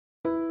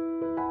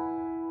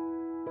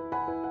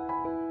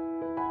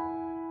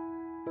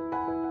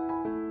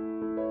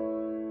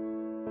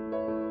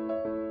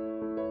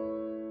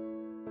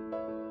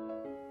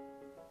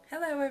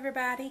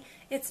everybody,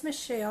 it's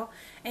Michelle,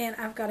 and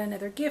I've got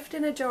another gift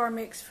in a jar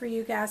mix for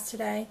you guys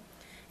today,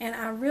 and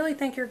I really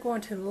think you're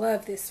going to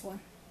love this one.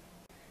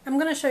 I'm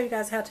going to show you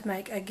guys how to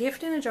make a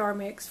gift in a jar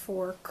mix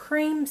for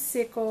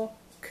creamsicle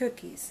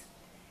cookies,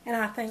 and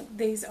I think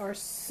these are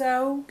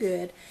so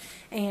good.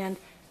 And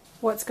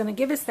what's going to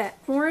give us that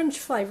orange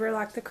flavor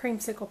like the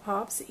creamsicle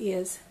pops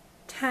is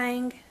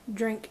Tang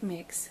drink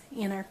mix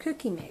in our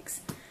cookie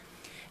mix.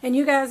 And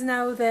you guys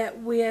know that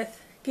with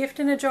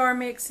gift in a jar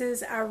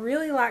mixes, I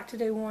really like to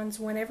do ones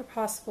whenever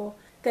possible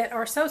that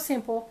are so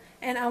simple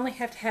and only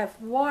have to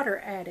have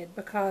water added,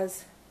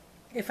 because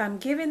if I'm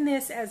giving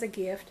this as a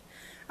gift,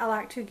 I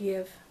like to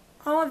give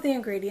all of the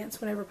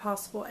ingredients whenever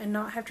possible and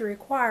not have to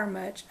require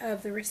much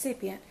of the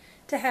recipient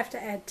to have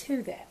to add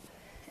to that.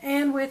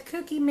 And with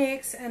cookie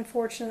mix,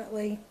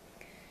 unfortunately,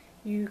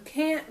 you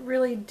can't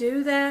really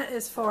do that.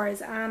 As far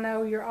as I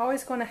know, you're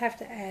always going to have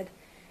to add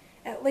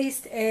at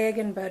least egg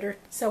and butter.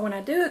 So when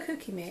I do a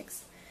cookie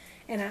mix,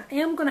 and I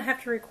am going to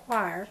have to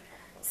require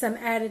some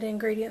added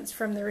ingredients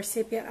from the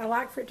recipient, I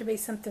like for it to be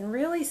something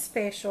really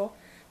special,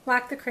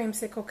 like the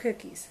creamsicle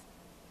cookies.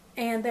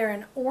 And they're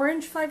an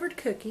orange flavored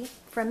cookie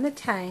from the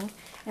Tang,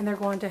 and they're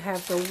going to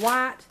have the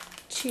white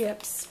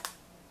chips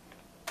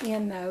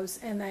in those,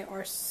 and they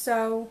are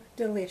so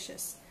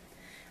delicious.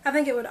 I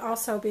think it would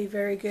also be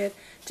very good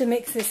to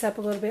mix this up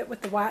a little bit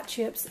with the white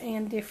chips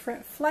and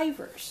different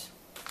flavors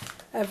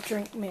of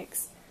drink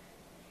mix.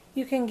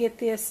 You can get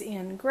this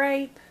in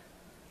grape,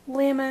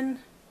 lemon,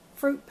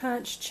 fruit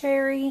punch,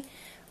 cherry,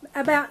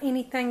 about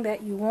anything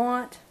that you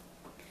want.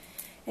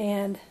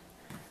 And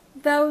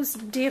those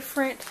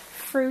different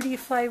fruity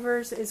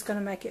flavors is going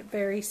to make it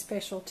very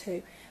special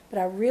too. But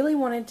I really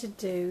wanted to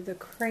do the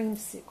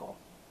creamsicle.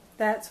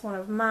 That's one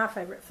of my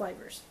favorite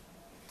flavors.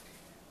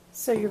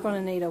 So you're going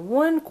to need a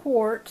 1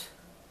 quart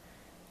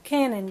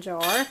canning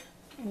jar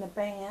and a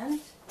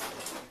band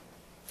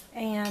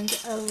and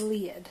a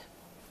lid.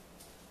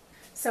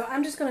 So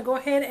I'm just going to go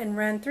ahead and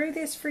run through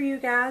this for you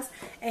guys,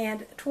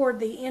 and toward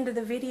the end of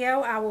the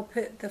video I will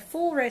put the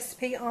full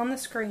recipe on the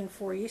screen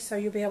for you, so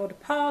you'll be able to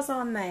pause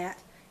on that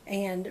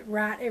and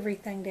write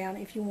everything down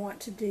if you want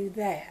to do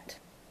that.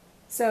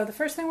 So the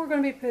first thing we're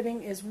going to be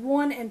putting is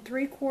 1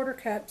 3/4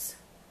 cups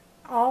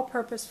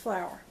all-purpose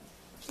flour.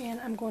 And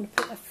I'm going to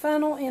put a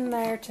funnel in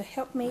there to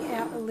help me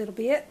out a little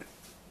bit.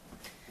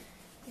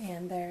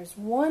 And there's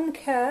 1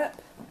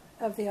 cup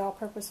of the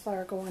all-purpose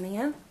flour going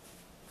in.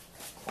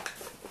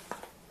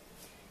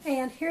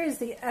 And here is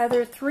the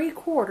other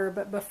 3/4,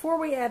 but before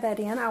we add that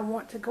in, I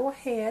want to go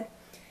ahead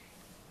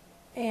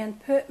and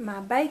put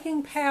my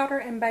baking powder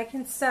and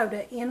baking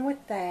soda in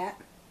with that,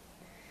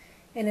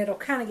 and it'll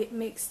kind of get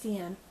mixed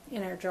in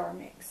our jar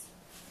mix.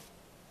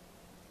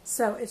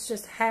 So it's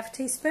just 1/2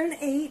 teaspoon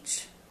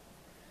each.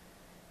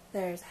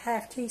 There's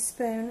 1/2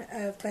 teaspoon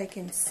of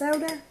baking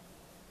soda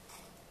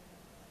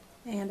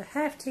and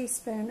 1/2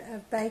 teaspoon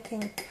of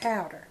baking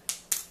powder.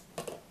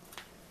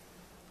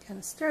 Kind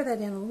of stir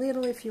that in a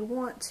little if you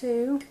want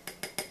to,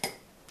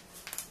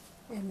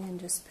 and then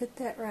just put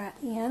that right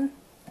in.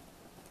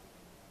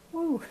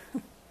 Woo.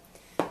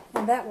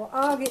 And that will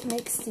all get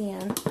mixed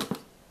in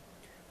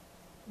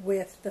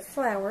with the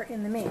flour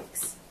in the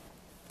mix.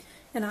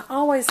 And I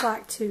always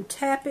like to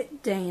tap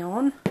it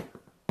down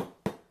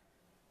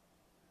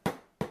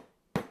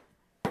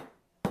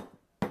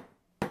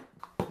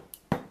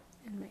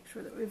and make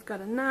sure that we've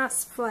got a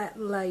nice flat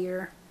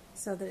layer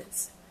so that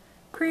it's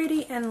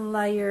pretty and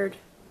layered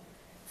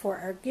for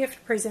our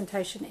gift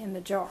presentation in the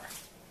jar.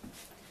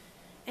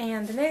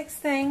 And the next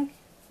thing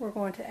we're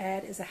going to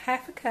add is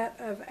 1/2 cup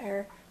of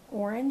our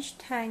orange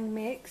Tang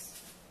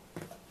mix.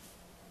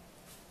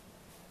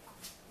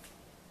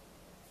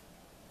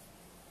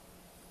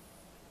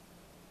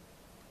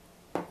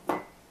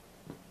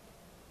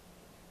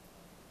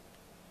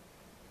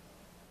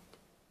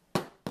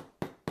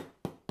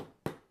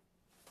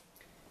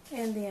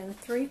 And then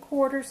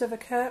 3/4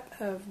 cup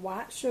of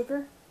white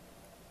sugar.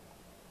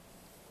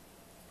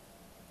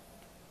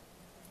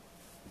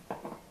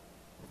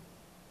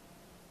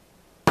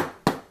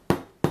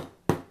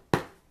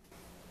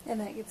 And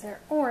that gets our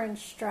orange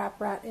stripe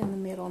right in the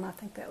middle, and I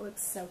think that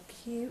looks so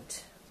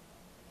cute.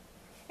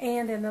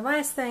 And then the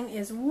last thing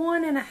is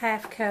 1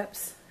 1/2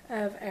 cups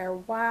of our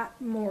white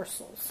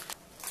morsels.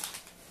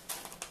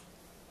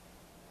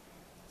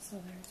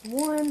 So there's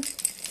 1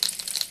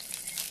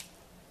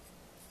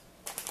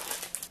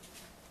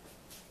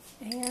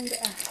 1/2.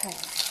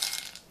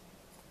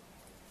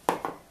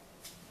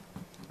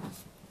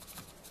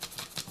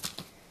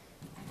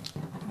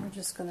 And we're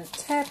just going to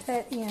tap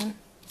that in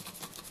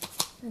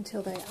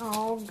until they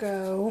all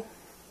go,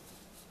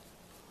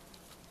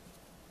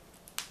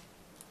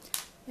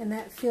 and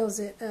that fills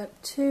it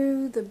up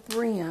to the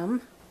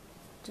brim.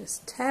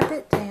 Just tap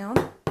it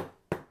down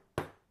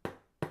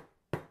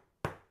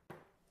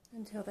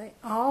until they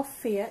all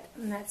fit,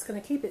 and that's going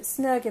to keep it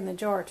snug in the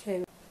jar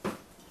too.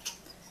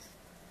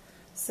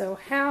 So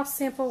how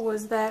simple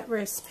was that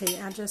recipe?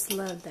 I just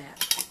love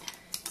that.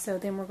 So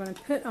then we're going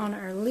to put on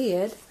our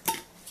lid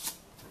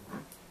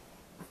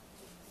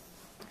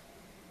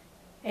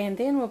and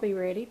then we'll be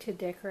ready to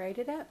decorate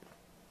it up.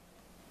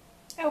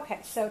 Okay,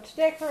 so to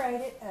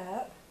decorate it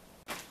up,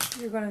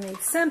 you're going to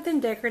need something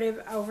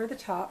decorative over the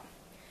top,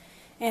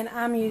 and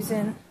I'm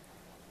using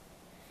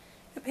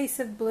a piece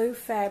of blue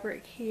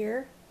fabric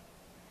here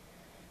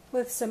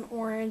with some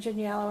orange and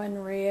yellow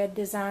and red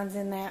designs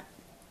in that,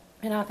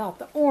 and I thought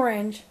the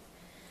orange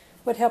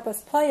would help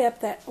us play up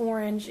that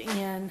orange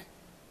in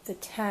the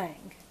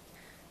tang.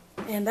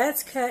 And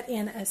that's cut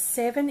in a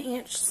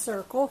 7-inch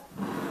circle.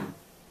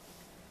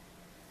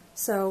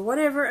 So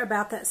whatever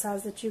about that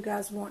size that you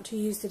guys want to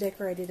use to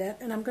decorate it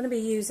up. And I'm going to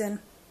be using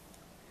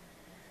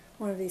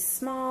one of these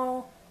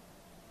small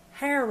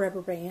hair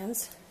rubber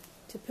bands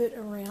to put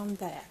around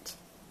that.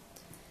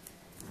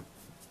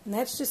 And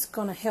that's just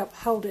going to help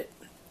hold it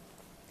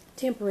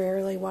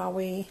temporarily while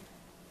we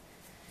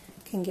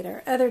can get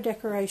our other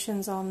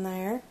decorations on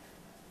there.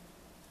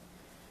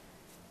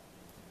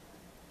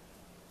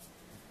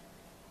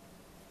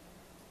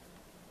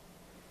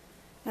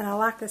 And I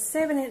like the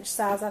 7-inch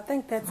size. I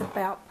think that's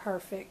about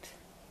perfect.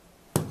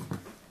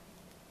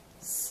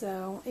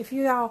 So if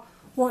you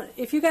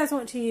guys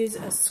want to use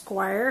a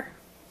square,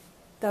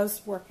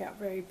 those work out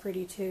very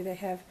pretty too. They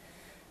have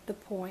the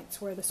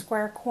points where the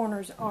square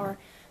corners are.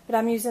 But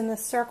I'm using the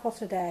circle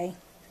today.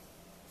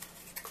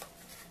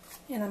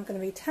 And I'm going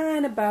to be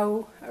tying a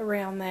bow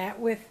around that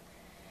with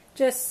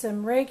just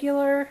some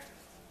regular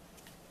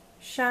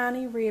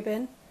shiny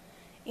ribbon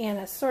and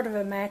a sort of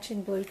a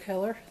matching blue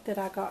color that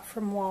I got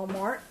from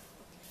Walmart.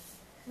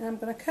 And I'm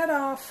going to cut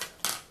off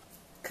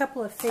a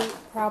couple of feet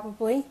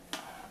probably,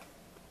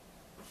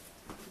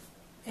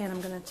 and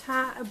I'm going to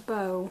tie a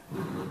bow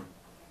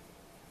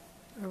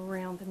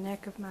around the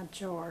neck of my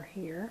jar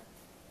here.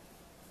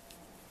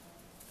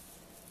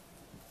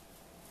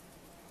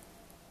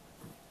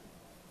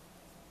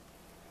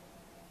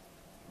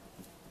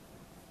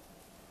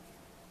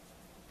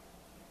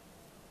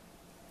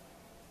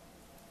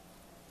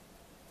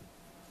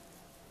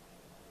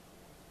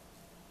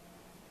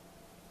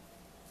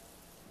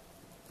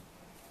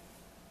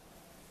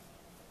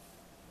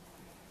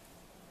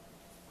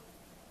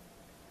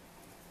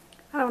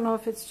 I don't know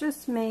if it's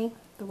just me,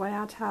 the way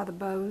I tie the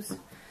bows,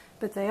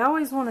 but they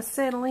always want to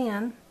settle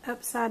in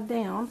upside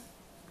down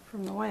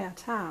from the way I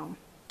tie them.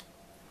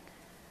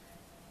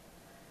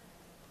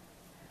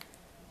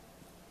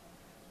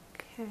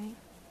 Okay.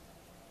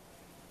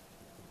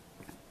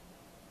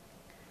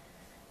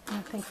 I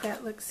think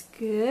that looks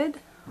good.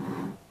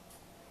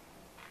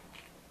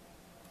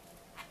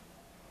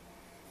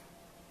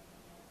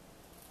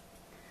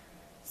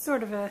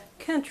 Sort of a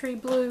country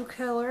blue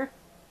color.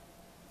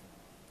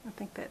 I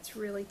think that's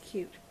really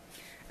cute.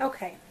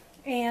 Okay,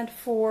 and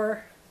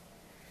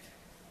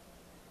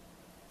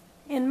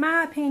in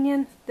my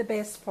opinion, the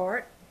best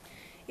part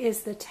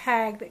is the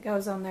tag that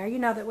goes on there. You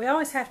know that we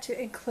always have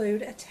to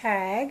include a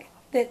tag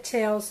that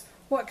tells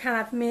what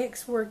kind of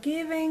mix we're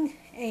giving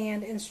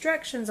and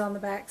instructions on the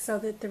back so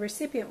that the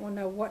recipient will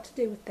know what to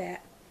do with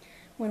that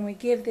when we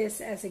give this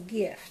as a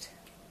gift.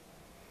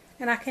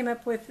 And I came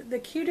up with the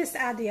cutest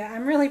idea.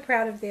 I'm really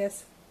proud of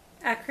this.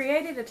 I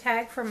created a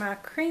tag for my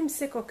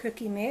creamsicle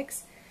cookie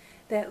mix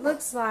that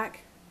looks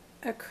like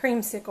a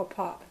creamsicle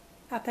pop.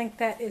 I think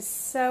that is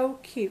so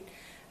cute.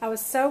 I was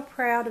so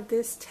proud of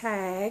this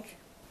tag.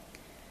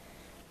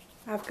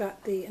 I've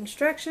got the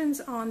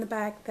instructions on the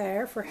back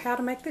there for how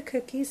to make the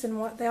cookies and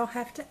what they'll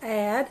have to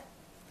add.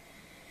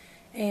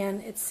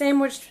 And it's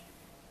sandwiched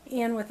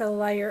in with a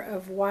layer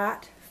of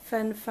white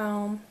fun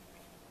foam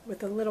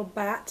with a little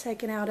bite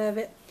taken out of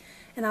it.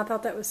 And I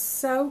thought that was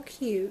so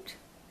cute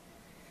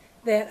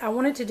that I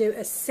wanted to do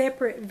a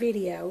separate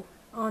video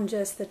on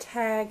just the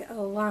tag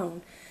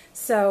alone.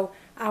 So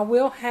I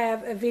will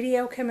have a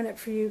video coming up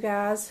for you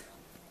guys,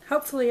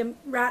 hopefully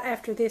right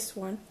after this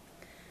one,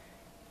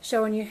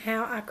 showing you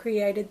how I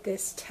created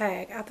this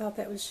tag. I thought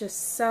that was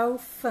just so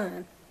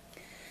fun.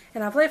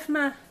 And I've left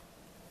my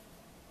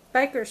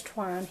baker's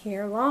twine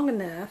here long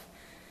enough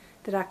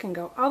that I can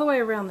go all the way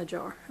around the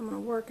jar. I'm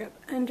going to work up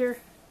under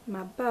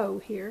my bow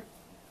here,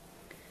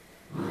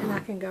 and I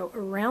can go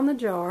around the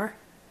jar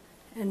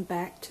and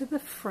back to the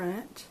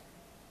front.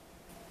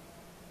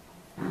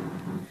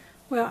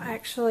 Well,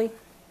 actually,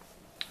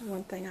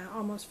 one thing I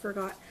almost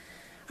forgot.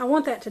 I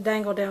want that to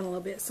dangle down a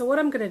little bit. So what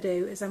I'm going to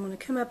do is I'm going to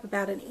come up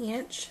about 1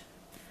 inch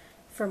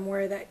from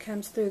where that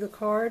comes through the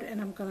card, and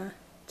I'm going to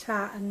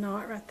tie a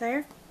knot right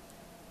there.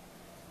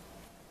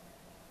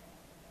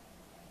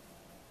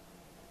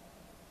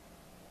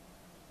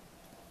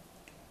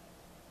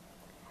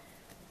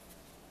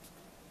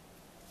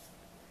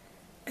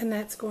 And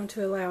that's going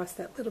to allow us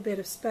that little bit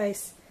of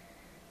space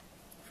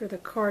for the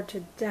card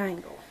to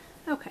dangle.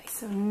 Okay,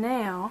 so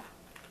now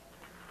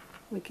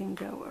we can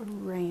go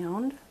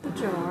around the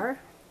jar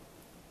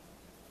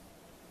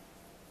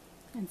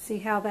and see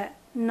how that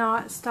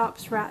knot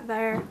stops right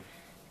there,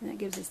 and it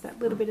gives us that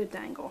little bit of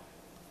dangle.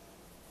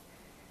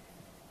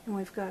 And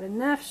we've got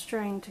enough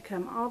string to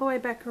come all the way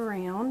back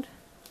around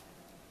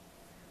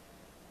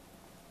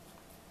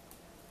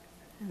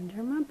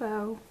under my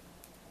bow.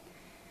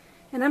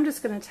 And I'm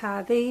just going to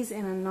tie these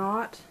in a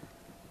knot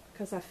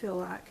because I feel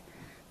like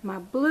my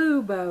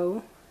blue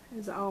bow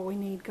is all we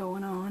need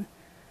going on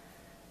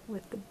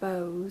with the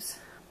bows.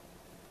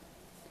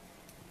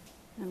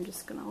 I'm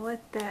just going to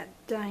let that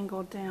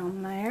dangle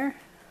down there.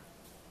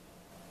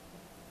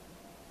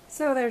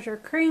 So there's your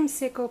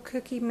Creamsicle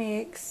cookie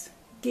mix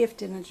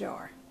gift in a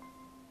jar.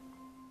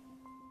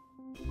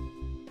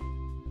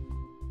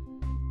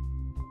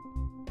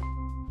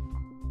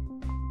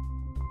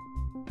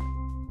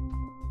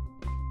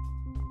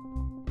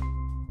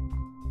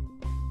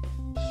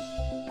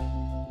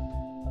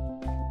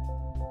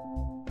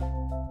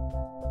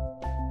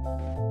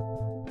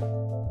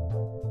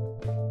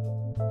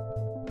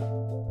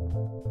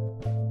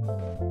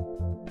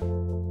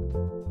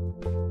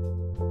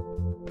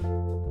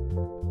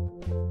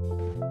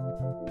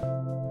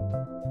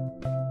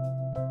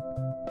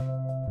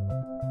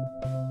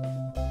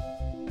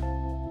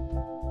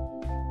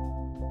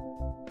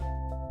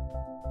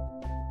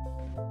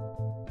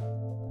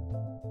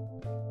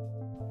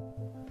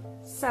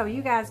 So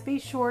you guys be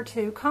sure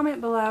to comment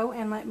below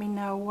and let me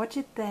know what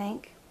you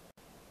think.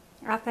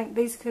 I think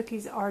these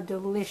cookies are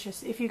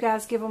delicious. If you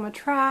guys give them a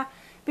try,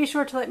 be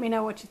sure to let me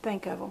know what you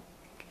think of them.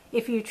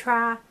 If you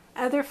try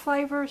other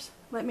flavors,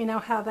 let me know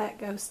how that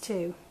goes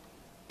too.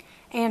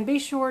 And be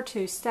sure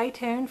to stay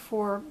tuned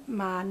for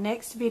my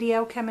next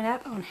video coming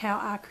up on how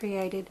I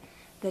created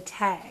the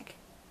tag.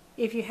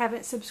 If you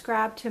haven't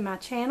subscribed to my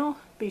channel,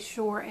 be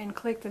sure and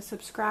click the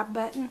subscribe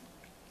button.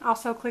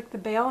 Also click the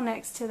bell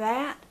next to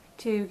that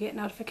to get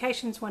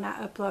notifications when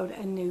I upload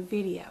a new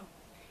video.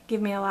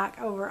 Give me a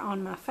like over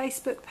on my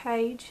Facebook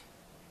page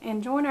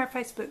and join our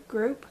Facebook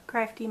group,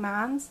 Craftie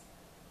Minds.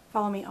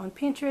 Follow me on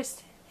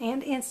Pinterest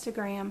and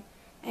Instagram,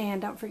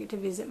 and don't forget to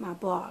visit my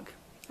blog.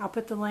 I'll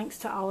put the links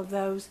to all of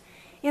those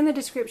in the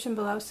description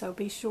below, so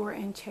be sure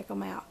and check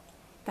them out.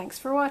 Thanks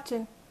for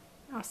watching.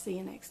 I'll see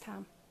you next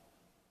time.